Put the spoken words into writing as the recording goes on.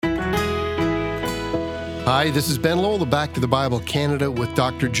Hi, this is Ben Lowell of Back to the Bible Canada with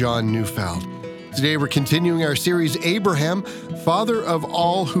Dr. John Neufeld. Today we're continuing our series, Abraham, Father of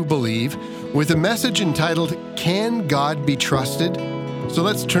All Who Believe, with a message entitled, Can God Be Trusted? So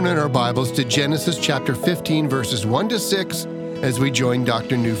let's turn in our Bibles to Genesis chapter 15, verses 1 to 6, as we join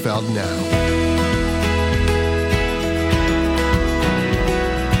Dr. Neufeld now.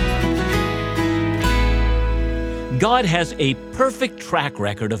 God has a perfect track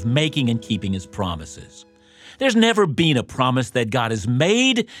record of making and keeping His promises. There's never been a promise that God has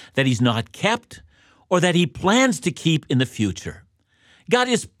made that He's not kept or that He plans to keep in the future. God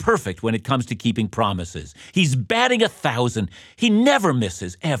is perfect when it comes to keeping promises. He's batting 1,000. He never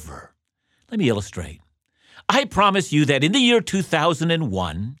misses, ever. Let me illustrate. I promise you that in the year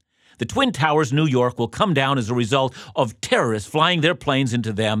 2001, the Twin Towers, New York, will come down as a result of terrorists flying their planes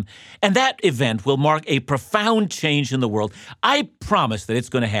into them, and that event will mark a profound change in the world. I promise that it's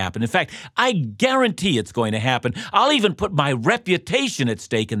going to happen. In fact, I guarantee it's going to happen. I'll even put my reputation at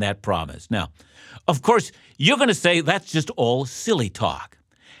stake in that promise. Now, of course, you're going to say that's just all silly talk.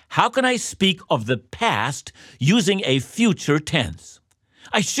 How can I speak of the past using a future tense?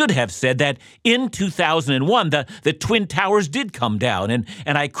 I should have said that in 2001, the Twin Towers did come down,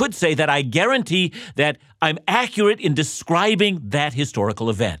 and I could say that I guarantee that I'm accurate in describing that historical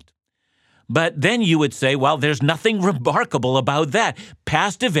event. But then you would say, well, there's nothing remarkable about that.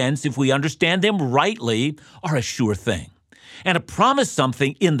 Past events, if we understand them rightly, are a sure thing. And to promise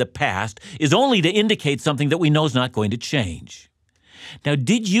something in the past is only to indicate something that we know is not going to change. Now,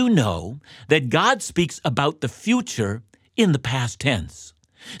 did you know that God speaks about the future in the past tense?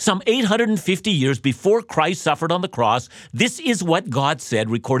 Some 850 years before Christ suffered on the cross, this is what God said,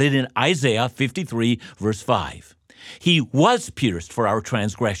 recorded in Isaiah 53, verse 5. He was pierced for our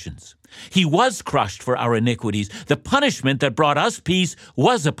transgressions. He was crushed for our iniquities. The punishment that brought us peace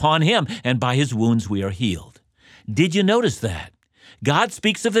was upon Him, and by His wounds we are healed. Did you notice that? God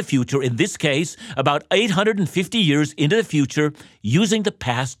speaks of the future, in this case, about 850 years into the future, using the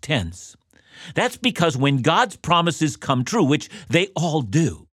past tense. That's because when God's promises come true, which they all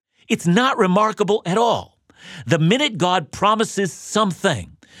do, it's not remarkable at all. The minute God promises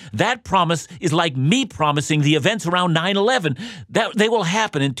something, that promise is like me promising the events around 9/11, that they will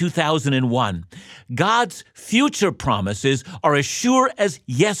happen in 2001. God's future promises are as sure as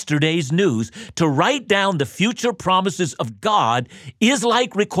yesterday's news. To write down the future promises of God is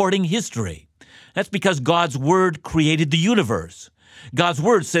like recording history. That's because God's Word created the universe. God's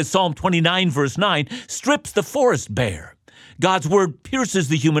Word, says Psalm 29, verse 9, strips the forest bare. God's Word pierces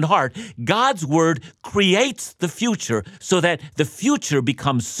the human heart. God's Word creates the future so that the future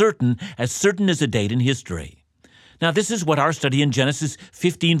becomes certain as a date in history. Now, this is what our study in Genesis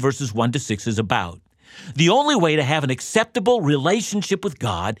 15, verses 1 to 6 is about. The only way to have an acceptable relationship with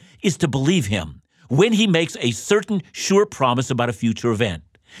God is to believe Him when He makes a certain, sure promise about a future event.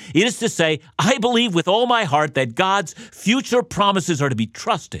 It is to say, I believe with all my heart that God's future promises are to be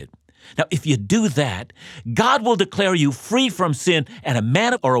trusted. Now, if you do that, God will declare you free from sin and a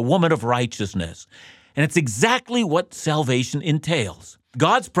man or a woman of righteousness. And it's exactly what salvation entails.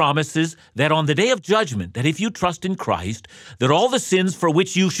 God's promises that on the day of judgment, that if you trust in Christ, that all the sins for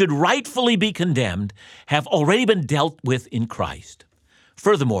which you should rightfully be condemned have already been dealt with in Christ.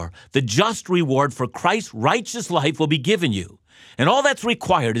 Furthermore, the just reward for Christ's righteous life will be given you. And all that's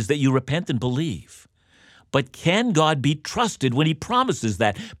required is that you repent and believe. But can God be trusted when He promises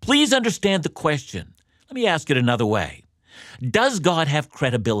that? Please understand the question. Let me ask it another way. Does God have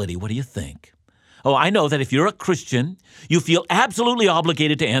credibility? What do you think? Oh, I know that if you're a Christian, you feel absolutely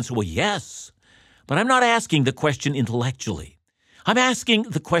obligated to answer, well, yes. But I'm not asking the question intellectually. I'm asking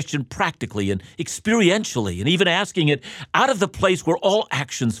the question practically and experientially, and even asking it out of the place where all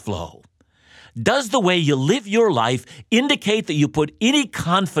actions flow. Does the way you live your life indicate that you put any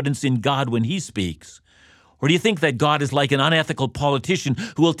confidence in God when He speaks? Or do you think that God is like an unethical politician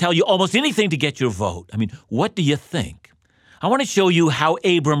who will tell you almost anything to get your vote? I mean, what do you think? I want to show you how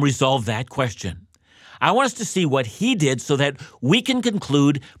Abram resolved that question. I want us to see what he did so that we can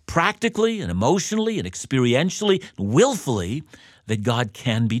conclude practically and emotionally and experientially and willfully that God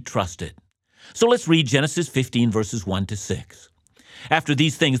can be trusted. So let's read Genesis 15, verses 1 to 6. After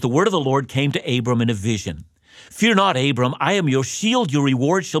these things, the word of the Lord came to Abram in a vision. Fear not, Abram, I am your shield, your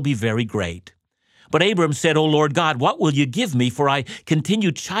reward shall be very great. But Abram said, O Lord God, what will you give me? For I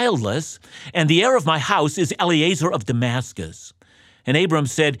continue childless, and the heir of my house is Eliezer of Damascus. And Abram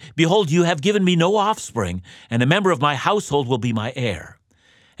said, Behold, you have given me no offspring, and a member of my household will be my heir.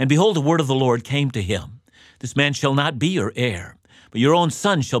 And behold, the word of the Lord came to him. This man shall not be your heir, but your own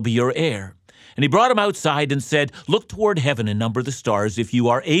son shall be your heir. And he brought him outside and said, Look toward heaven and number the stars, if you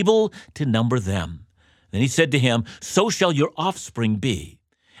are able to number them. Then he said to him, "So shall your offspring be."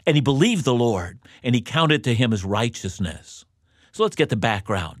 And he believed the Lord, and he counted to him as righteousness. So let's get the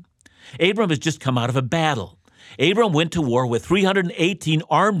background. Abram has just come out of a battle. Abram went to war with 318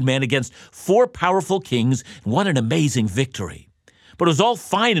 armed men against 4 powerful kings and won an amazing victory. But it was all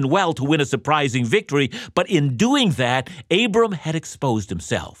fine and well to win a surprising victory, but in doing that, Abram had exposed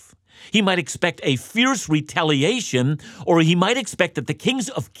himself. He might expect a fierce retaliation, or he might expect that the kings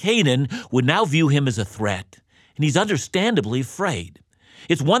of Canaan would now view him as a threat, and he's understandably afraid.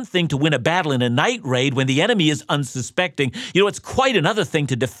 It's one thing to win a battle in a night raid when the enemy is unsuspecting. It's quite another thing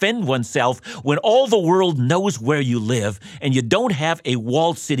to defend oneself when all the world knows where you live and you don't have a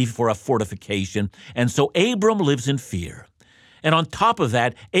walled city for a fortification. And so Abram lives in fear. And on top of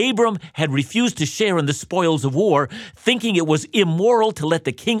that, Abram had refused to share in the spoils of war, thinking it was immoral to let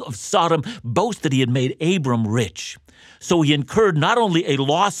the king of Sodom boast that he had made Abram rich. So he incurred not only a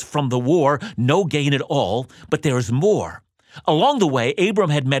loss from the war, no gain at all, but there's more. Along the way, Abram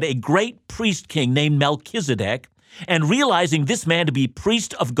had met a great priest king named Melchizedek, and realizing this man to be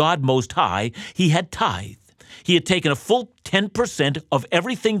priest of God Most High, he had tithed. He had taken a full 10% of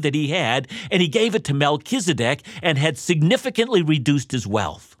everything that he had, and he gave it to Melchizedek and had significantly reduced his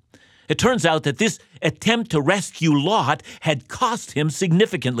wealth. It turns out that this attempt to rescue Lot had cost him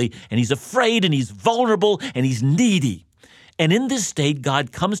significantly, and he's afraid, and he's vulnerable, and he's needy. And in this state,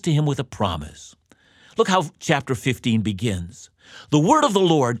 God comes to him with a promise. Look how chapter 15 begins. The word of the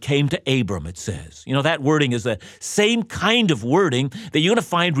Lord came to Abram, it says. That wording is the same kind of wording that you're going to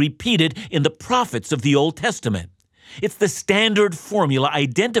find repeated in the prophets of the Old Testament. It's the standard formula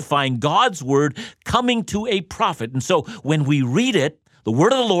identifying God's word coming to a prophet. And so when we read it, the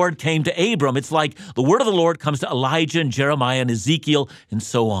word of the Lord came to Abram. It's like the word of the Lord comes to Elijah and Jeremiah and Ezekiel and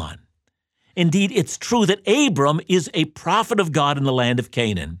so on. Indeed, it's true that Abram is a prophet of God in the land of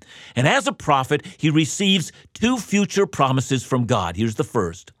Canaan. And as a prophet, he receives 2 future promises from God. Here's the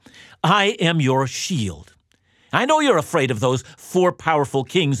first. I am your shield. I know you're afraid of those 4 powerful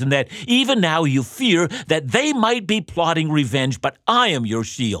kings and that even now you fear that they might be plotting revenge, but I am your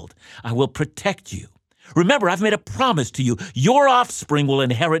shield. I will protect you. Remember, I've made a promise to you. Your offspring will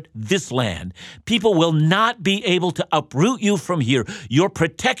inherit this land. People will not be able to uproot you from here. Your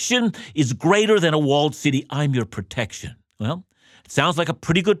protection is greater than a walled city. I'm your protection. Well, it sounds like a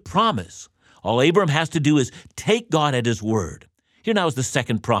pretty good promise. All Abram has to do is take God at his word. Here now is the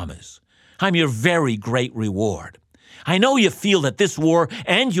second promise. I'm your very great reward. I know you feel that this war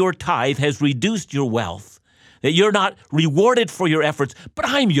and your tithe has reduced your wealth, that you're not rewarded for your efforts, but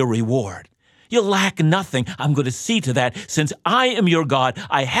I'm your reward. You'll lack nothing. I'm going to see to that. Since I am your God,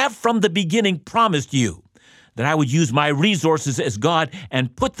 I have from the beginning promised you that I would use my resources as God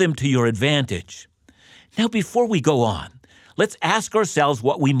and put them to your advantage. Now, before we go on, let's ask ourselves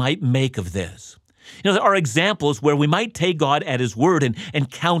what we might make of this. There are examples where we might take God at his word and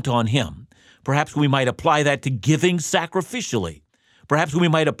count on him. Perhaps we might apply that to giving sacrificially. Perhaps we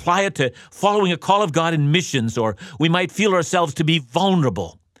might apply it to following a call of God in missions, or we might feel ourselves to be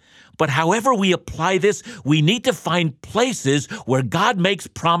vulnerable. But however we apply this, we need to find places where God makes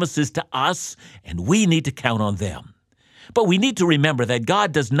promises to us, and we need to count on them. But we need to remember that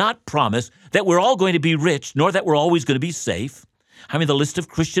God does not promise that we're all going to be rich, nor that we're always going to be safe. The list of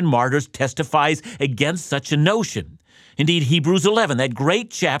Christian martyrs testifies against such a notion. Indeed, Hebrews 11, that great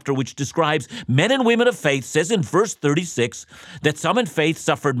chapter which describes men and women of faith, says in verse 36 that some in faith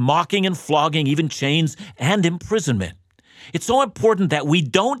suffered mocking and flogging, even chains and imprisonment. It's so important that we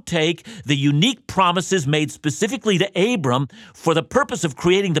don't take the unique promises made specifically to Abram for the purpose of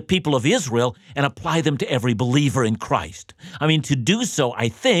creating the people of Israel and apply them to every believer in Christ. To do so, I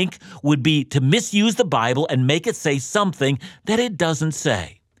think, would be to misuse the Bible and make it say something that it doesn't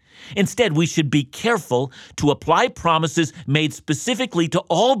say. Instead, we should be careful to apply promises made specifically to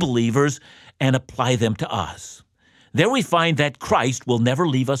all believers and apply them to us. There we find that Christ will never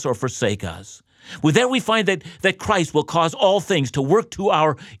leave us or forsake us. There we find that Christ will cause all things to work to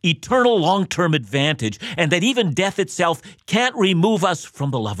our eternal long-term advantage, and that even death itself can't remove us from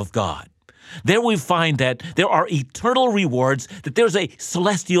the love of God. There we find that there are eternal rewards, that there's a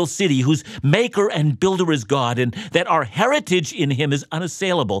celestial city whose maker and builder is God, and that our heritage in him is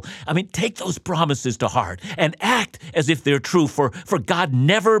unassailable. Take those promises to heart and act as if they're true, for God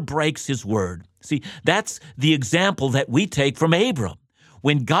never breaks his word. See, that's the example that we take from Abram.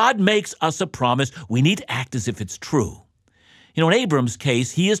 When God makes us a promise, we need to act as if it's true. In Abram's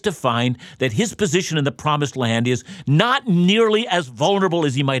case, he is to find that his position in the promised land is not nearly as vulnerable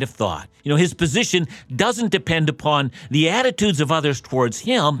as he might have thought. His position doesn't depend upon the attitudes of others towards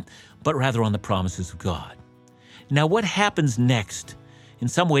him, but rather on the promises of God. Now, what happens next, in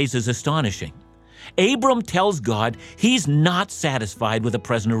some ways, is astonishing. Abram tells God he's not satisfied with the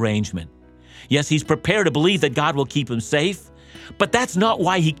present arrangement. Yes, he's prepared to believe that God will keep him safe, but that's not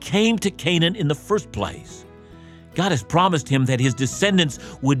why he came to Canaan in the first place. God has promised him that his descendants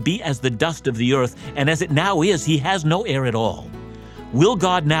would be as the dust of the earth, and as it now is, he has no heir at all. Will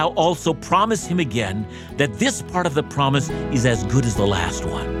God now also promise him again that this part of the promise is as good as the last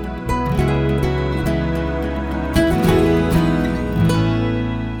one?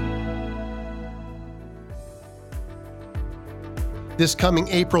 This coming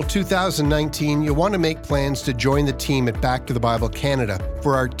April 2019, you'll want to make plans to join the team at Back to the Bible Canada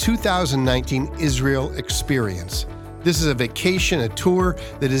for our 2019 Israel Experience. This is a vacation, a tour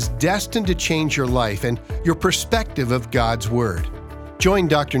that is destined to change your life and your perspective of God's Word. Join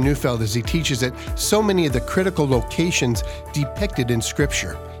Dr. Neufeld as he teaches at so many of the critical locations depicted in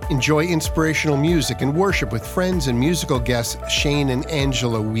Scripture. Enjoy inspirational music and worship with friends and musical guests Shane and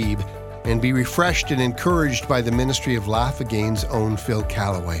Angela Weeb, and be refreshed and encouraged by the ministry of Laugh Again's own Phil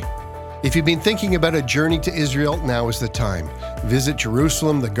Callaway. If you've been thinking about a journey to Israel, now is the time. Visit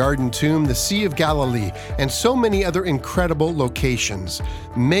Jerusalem, the Garden Tomb, the Sea of Galilee, and so many other incredible locations.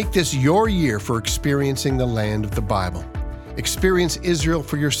 Make this your year for experiencing the land of the Bible. Experience Israel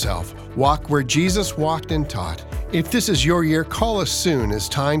for yourself. Walk where Jesus walked and taught. If this is your year, call us soon, as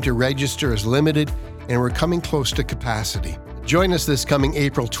time to register is limited and we're coming close to capacity. Join us this coming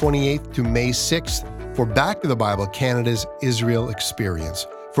April 28th to May 6th for Back to the Bible Canada's Israel Experience.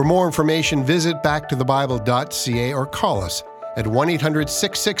 For more information, visit backtothebible.ca or call us at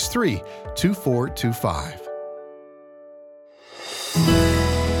 1-800-663-2425.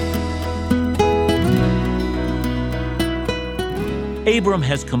 Abram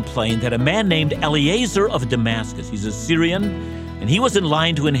has complained that a man named Eliezer of Damascus, he's a Syrian, and he was in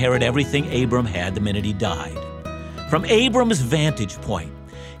line to inherit everything Abram had the minute he died. From Abram's vantage point,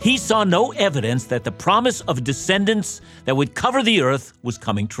 he saw no evidence that the promise of descendants that would cover the earth was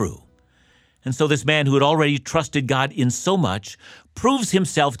coming true. And so this man who had already trusted God in so much proves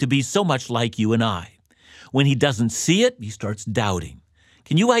himself to be so much like you and I. When he doesn't see it, he starts doubting.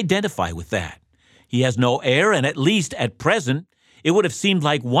 Can you identify with that? He has no heir, and at least at present, it would have seemed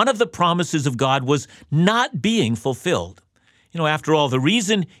like one of the promises of God was not being fulfilled. After all, the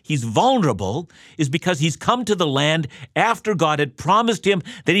reason he's vulnerable is because he's come to the land after God had promised him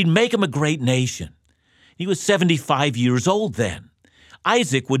that he'd make him a great nation. He was 75 years old then.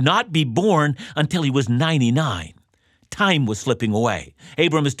 Isaac would not be born until he was 99. Time was slipping away.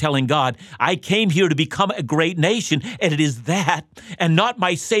 Abram is telling God, I came here to become a great nation, and it is that, and not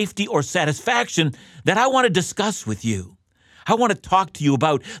my safety or satisfaction, that I want to discuss with you. I want to talk to you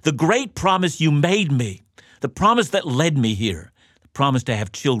about the great promise you made me, the promise that led me here, the promise to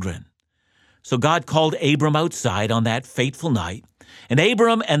have children. So God called Abram outside on that fateful night, and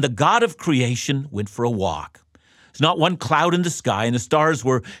Abram and the God of creation went for a walk. There's not one cloud in the sky, and the stars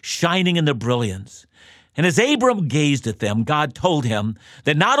were shining in their brilliance. And as Abram gazed at them, God told him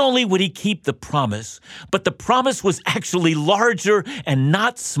that not only would he keep the promise, but the promise was actually larger and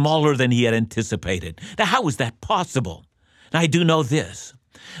not smaller than he had anticipated. Now, how was that possible? Now, I do know this.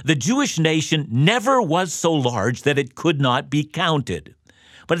 The Jewish nation never was so large that it could not be counted.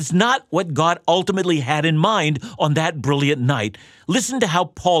 But it's not what God ultimately had in mind on that brilliant night. Listen to how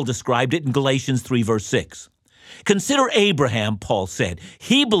Paul described it in Galatians 3, verse 6. Consider Abraham, Paul said.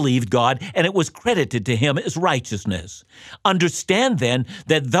 He believed God, and it was credited to him as righteousness. Understand then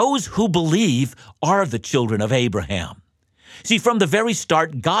that those who believe are the children of Abraham. See, from the very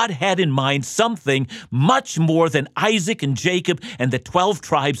start, God had in mind something much more than Isaac and Jacob and the 12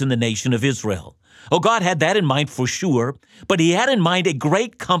 tribes in the nation of Israel. Oh, God had that in mind for sure, but he had in mind a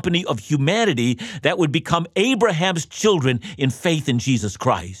great company of humanity that would become Abraham's children in faith in Jesus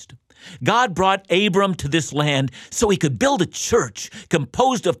Christ. God brought Abram to this land so he could build a church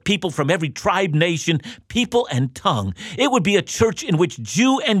composed of people from every tribe, nation, people, and tongue. It would be a church in which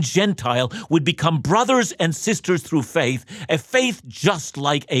Jew and Gentile would become brothers and sisters through faith, a faith just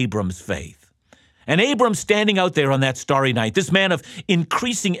like Abram's faith. And Abram standing out there on that starry night, this man of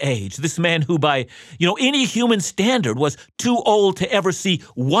increasing age, this man who by, any human standard was too old to ever see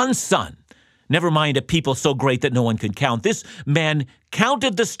one son, never mind a people so great that no one could count. This man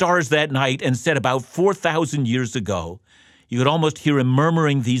counted the stars that night and said about 4,000 years ago, you could almost hear him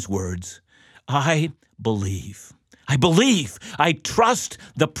murmuring these words, I believe. I believe. I trust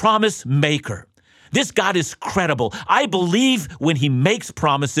the promise maker. This God is credible. I believe when he makes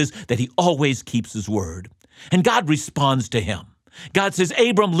promises that he always keeps his word. And God responds to him. God says,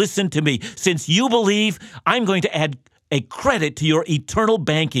 Abram, listen to me. Since you believe, I'm going to add a credit to your eternal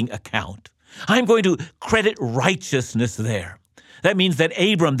banking account. I'm going to credit righteousness there. That means that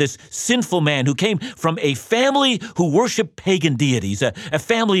Abram, this sinful man who came from a family who worshiped pagan deities, a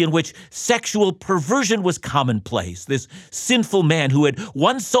family in which sexual perversion was commonplace, this sinful man who had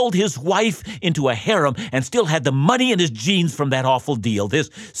once sold his wife into a harem and still had the money in his jeans from that awful deal, this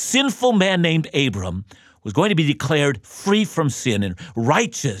sinful man named Abram was going to be declared free from sin and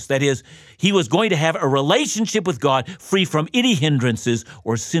righteous. That is, he was going to have a relationship with God free from any hindrances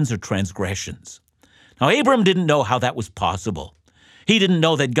or sins or transgressions. Now, Abram didn't know how that was possible. He didn't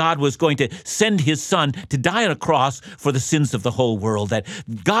know that God was going to send his son to die on a cross for the sins of the whole world, that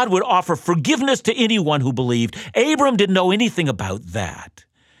God would offer forgiveness to anyone who believed. Abram didn't know anything about that.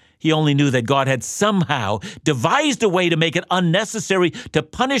 He only knew that God had somehow devised a way to make it unnecessary to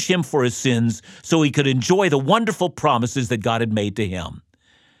punish him for his sins so he could enjoy the wonderful promises that God had made to him.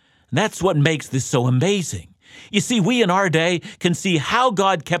 And that's what makes this so amazing. You see, we in our day can see how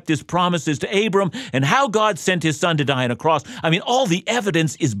God kept his promises to Abram and how God sent his son to die on a cross. I mean, all the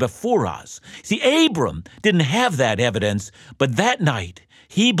evidence is before us. See, Abram didn't have that evidence, but that night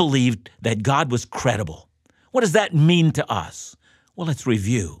he believed that God was credible. What does that mean to us? Well, let's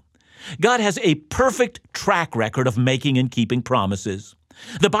review. God has a perfect track record of making and keeping promises.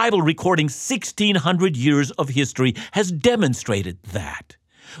 The Bible, recording 1,600 years of history, has demonstrated that.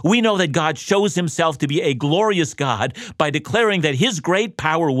 We know that God shows himself to be a glorious God by declaring that his great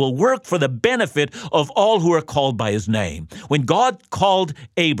power will work for the benefit of all who are called by his name. When God called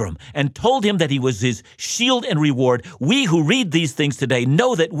Abram and told him that he was his shield and reward, we who read these things today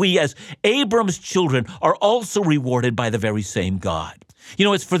know that we as Abram's children are also rewarded by the very same God. You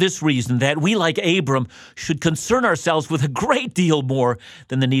know, it's for this reason that we, like Abram, should concern ourselves with a great deal more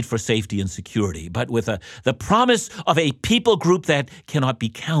than the need for safety and security, but with the promise of a people group that cannot be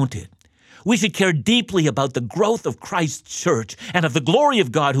counted. We should care deeply about the growth of Christ's church and of the glory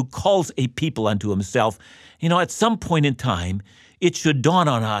of God who calls a people unto himself. You know, at some point in time, it should dawn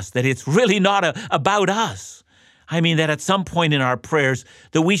on us that it's really not about us. I mean that at some point in our prayers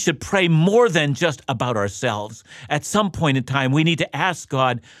that we should pray more than just about ourselves. At some point in time, we need to ask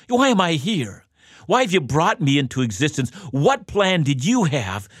God, why am I here? Why have you brought me into existence? What plan did you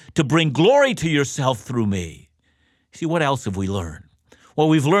have to bring glory to yourself through me? See, what else have we learned? Well,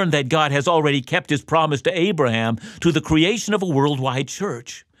 we've learned that God has already kept his promise to Abraham to the creation of a worldwide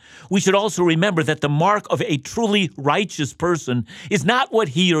church. We should also remember that the mark of a truly righteous person is not what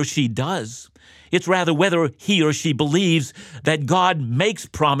he or she does. It's rather whether he or she believes that God makes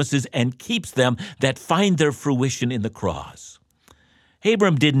promises and keeps them that find their fruition in the cross.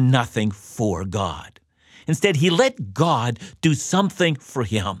 Abram did nothing for God. Instead, he let God do something for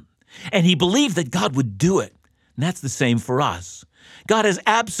him, and he believed that God would do it. And that's the same for us. God has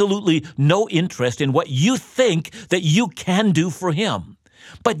absolutely no interest in what you think that you can do for him.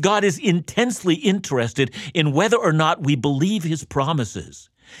 But God is intensely interested in whether or not we believe his promises.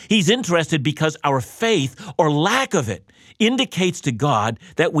 He's interested because our faith, or lack of it, indicates to God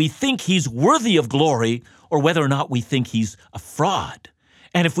that we think he's worthy of glory or whether or not we think he's a fraud.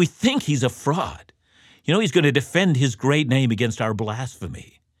 And if we think he's a fraud, you know, he's going to defend his great name against our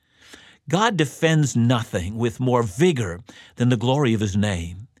blasphemy. God defends nothing with more vigor than the glory of his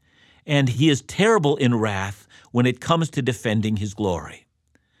name, and he is terrible in wrath when it comes to defending his glory.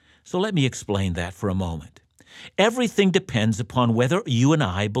 So let me explain that for a moment. Everything depends upon whether you and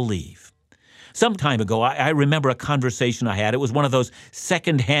I believe. Some time ago, I remember a conversation I had. It was one of those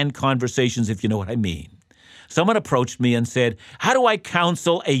second-hand conversations, if you know what I mean. Someone approached me and said, how do I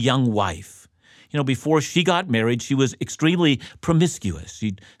counsel a young wife? You know, before she got married, she was extremely promiscuous.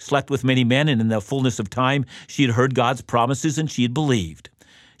 She'd slept with many men, and in the fullness of time, she had heard God's promises and she had believed.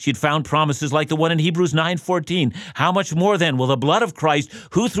 She'd found promises like the one in Hebrews 9:14. How much more then will the blood of Christ,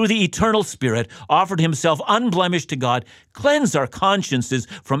 who through the eternal Spirit offered himself unblemished to God, cleanse our consciences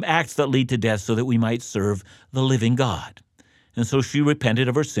from acts that lead to death so that we might serve the living God? And so she repented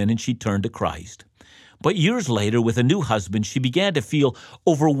of her sin and she turned to Christ. But years later, with a new husband, she began to feel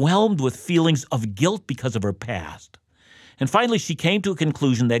overwhelmed with feelings of guilt because of her past. And finally, she came to a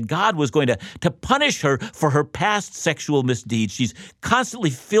conclusion that God was going to punish her for her past sexual misdeeds. She's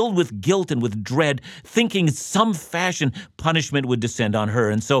constantly filled with guilt and with dread, thinking some fashion punishment would descend on her.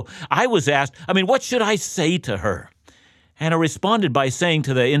 And so I was asked, what should I say to her? And I responded by saying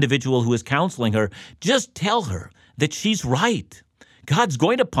to the individual who was counseling her, just tell her that she's right. God's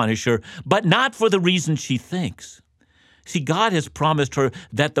going to punish her, but not for the reason she thinks. See, God has promised her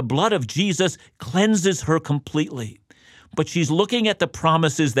that the blood of Jesus cleanses her completely. But she's looking at the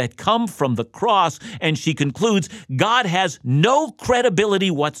promises that come from the cross, and she concludes God has no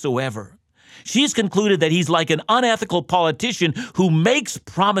credibility whatsoever. She's concluded that he's like an unethical politician who makes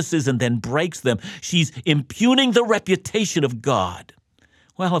promises and then breaks them. She's impugning the reputation of God.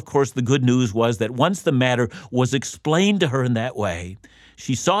 Well, of course, the good news was that once the matter was explained to her in that way,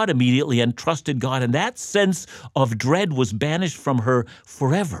 she saw it immediately and trusted God, and that sense of dread was banished from her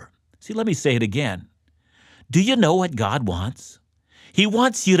forever. See, let me say it again. Do you know what God wants? He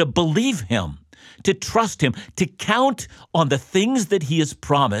wants you to believe him, to trust him, to count on the things that he has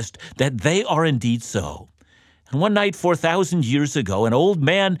promised, that they are indeed so. And one night 4,000 years ago, an old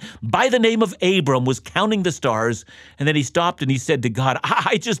man by the name of Abram was counting the stars, and then he stopped and he said to God,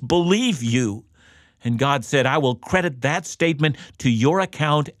 I just believe you. And God said, I will credit that statement to your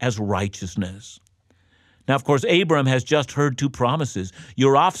account as righteousness. Now, of course, Abram has just heard two promises.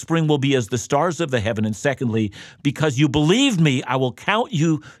 Your offspring will be as the stars of the heaven, and secondly, because you believed me, I will count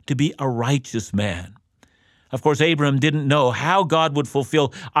you to be a righteous man. Of course, Abram didn't know how God would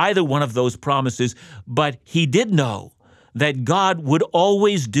fulfill either one of those promises, but he did know that God would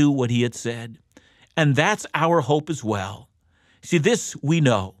always do what he had said. And that's our hope as well. See, this we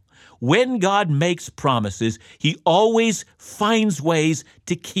know. When God makes promises, he always finds ways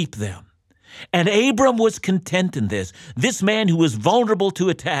to keep them. And Abram was content in this. This man who was vulnerable to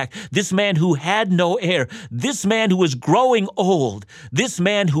attack, this man who had no heir, this man who was growing old, this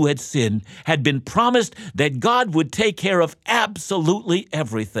man who had sinned, had been promised that God would take care of absolutely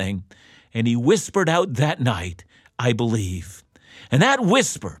everything. And he whispered out that night, I believe. And that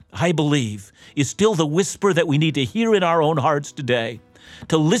whisper, I believe, is still the whisper that we need to hear in our own hearts today.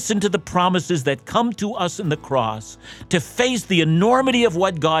 To listen to the promises that come to us in the cross, to face the enormity of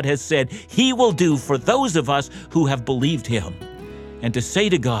what God has said he will do for those of us who have believed him, and to say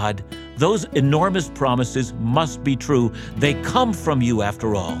to God, those enormous promises must be true. They come from you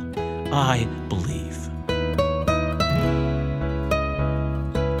after all. I believe.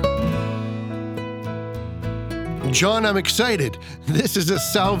 John, I'm excited. This is a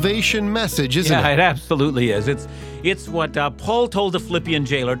salvation message, isn't it? Yeah, it absolutely is. It's what Paul told the Philippian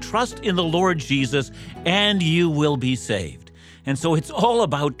jailer, trust in the Lord Jesus and you will be saved. And so it's all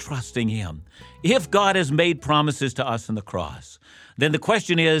about trusting him. If God has made promises to us on the cross, then the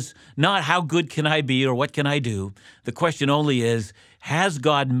question is not how good can I be or what can I do? The question only is, has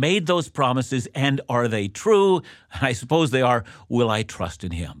God made those promises and are they true? I suppose they are. Will I trust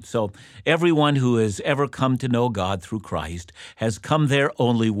in him? So everyone who has ever come to know God through Christ has come there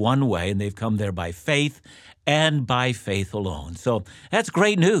only one way, and they've come there by faith and by faith alone. So that's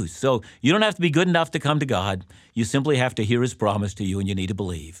great news. So you don't have to be good enough to come to God. You simply have to hear his promise to you, and you need to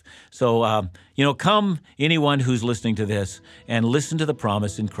believe. So, come, anyone who's listening to this, and listen to the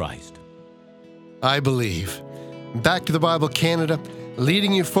promise in Christ. I believe. Back to the Bible Canada,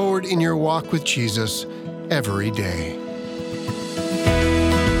 leading you forward in your walk with Jesus every day.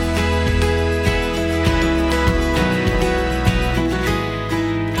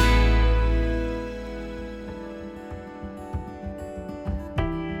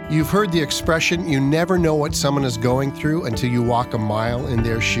 You've heard the expression, you never know what someone is going through until you walk a mile in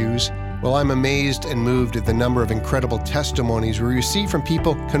their shoes. Well, I'm amazed and moved at the number of incredible testimonies we receive from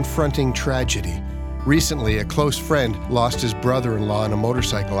people confronting tragedy. Recently, a close friend lost his brother-in-law in a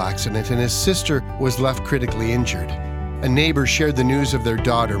motorcycle accident, and his sister was left critically injured. A neighbor shared the news of their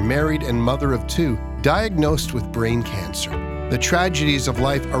daughter, married and mother of two, diagnosed with brain cancer. The tragedies of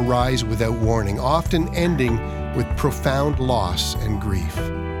life arise without warning, often ending with profound loss and grief.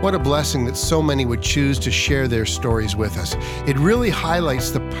 What a blessing that so many would choose to share their stories with us. It really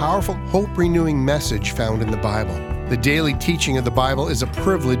highlights the powerful, hope-renewing message found in the Bible. The daily teaching of the Bible is a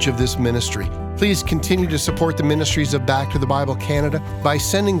privilege of this ministry. Please continue to support the ministries of Back to the Bible Canada by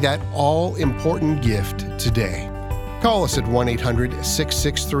sending that all-important gift today. Call us at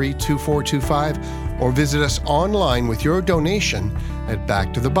 1-800-663-2425 or visit us online with your donation at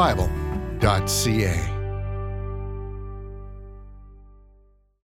backtothebible.ca.